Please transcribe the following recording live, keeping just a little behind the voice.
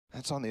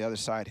It's on the other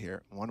side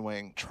here. One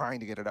wing trying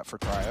to get it up for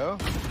Cryo.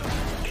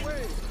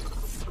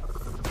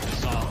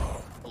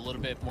 A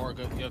little bit more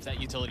of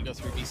that utility go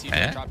through.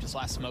 BC dropped his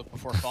last smoke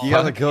before falling. He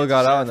got the kill,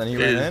 got out, and then he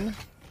went in.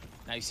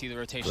 Now you see the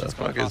rotations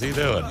What going the fuck is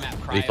he across doing? the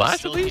map. Did he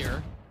flash at least?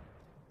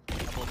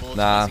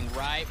 Nah,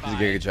 right he's a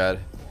Giga Chad.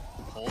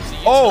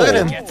 Oh! Look at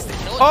him!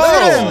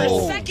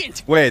 Oh!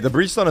 Wait, the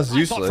breach stun is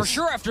useless. For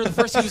sure after the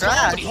first he was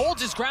down, but he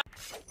holds his ground.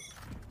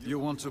 You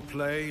want to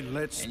play?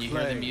 Let's And you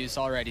play. hear the muse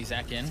already,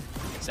 Zekin.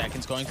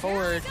 Zekin's going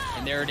forward,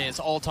 and there it is,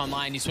 ult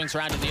online. He swings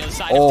around to the other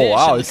side Oh, of Dish,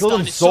 wow, and he the killed stun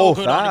him is so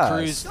good on fast.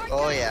 Cruz.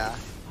 Oh yeah.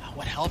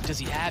 What help does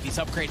he have? He's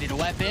upgraded a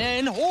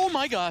weapon. Oh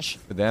my gosh.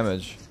 The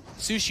damage.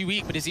 Sushi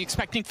weak, but is he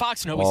expecting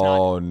Fox? No, he's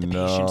Oh not. The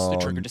patience, the no.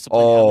 trigger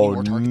discipline. How many Oh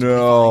more targets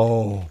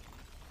no.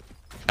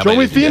 How Show many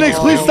me did you Phoenix,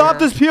 get? please stop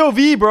this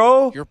POV,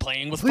 bro. You're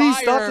playing with Please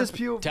fire. stop this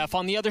POV. Def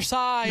on the other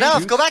side. No,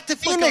 go back to Oh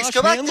my Phoenix. gosh,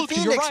 Go back man, to look to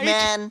your Phoenix, right.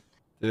 man.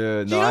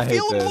 Dude, You no, I don't hate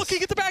feel him this.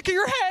 looking at the back of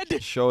your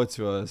head. Show it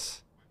to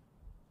us.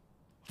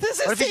 This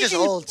What is if he just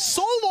taking ults?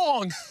 so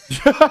long.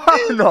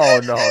 No.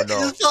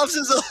 This pops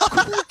his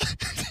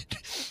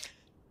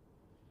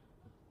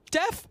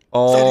Def.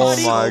 Oh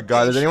Somebody- my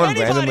god, does anyone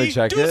randomly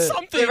check do it?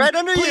 something, They're right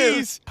under you.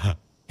 please.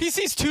 He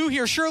sees two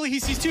here. Surely he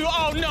sees two.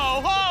 Oh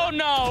no. Oh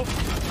no.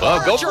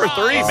 Well, go for a Drop.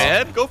 three,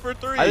 man. Go for a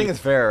three. I think it's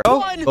fair.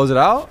 One. Close it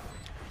out?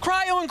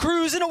 Cryo and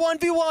Cruz in a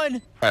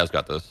 1v1. Cryo's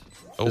got this.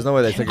 Oh, There's no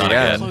way they take it not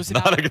again. Close it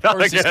Not out. again.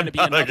 Or is this gonna be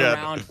Not another again.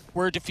 round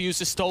where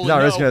Diffuse is stolen? He's not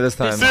No. risking it this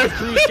time.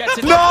 Cruz gets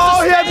it.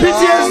 No, he had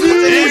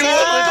PTSD!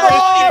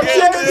 Oh, he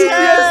had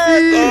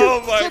PTSD!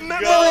 Oh my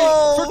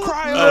god. For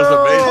Cryo. That was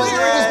amazing.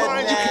 Clear in his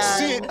mind, you can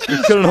see it.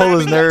 He couldn't hold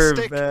his Grabbing that nerve,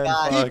 stick. man.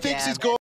 God, He Fuck. thinks he's going.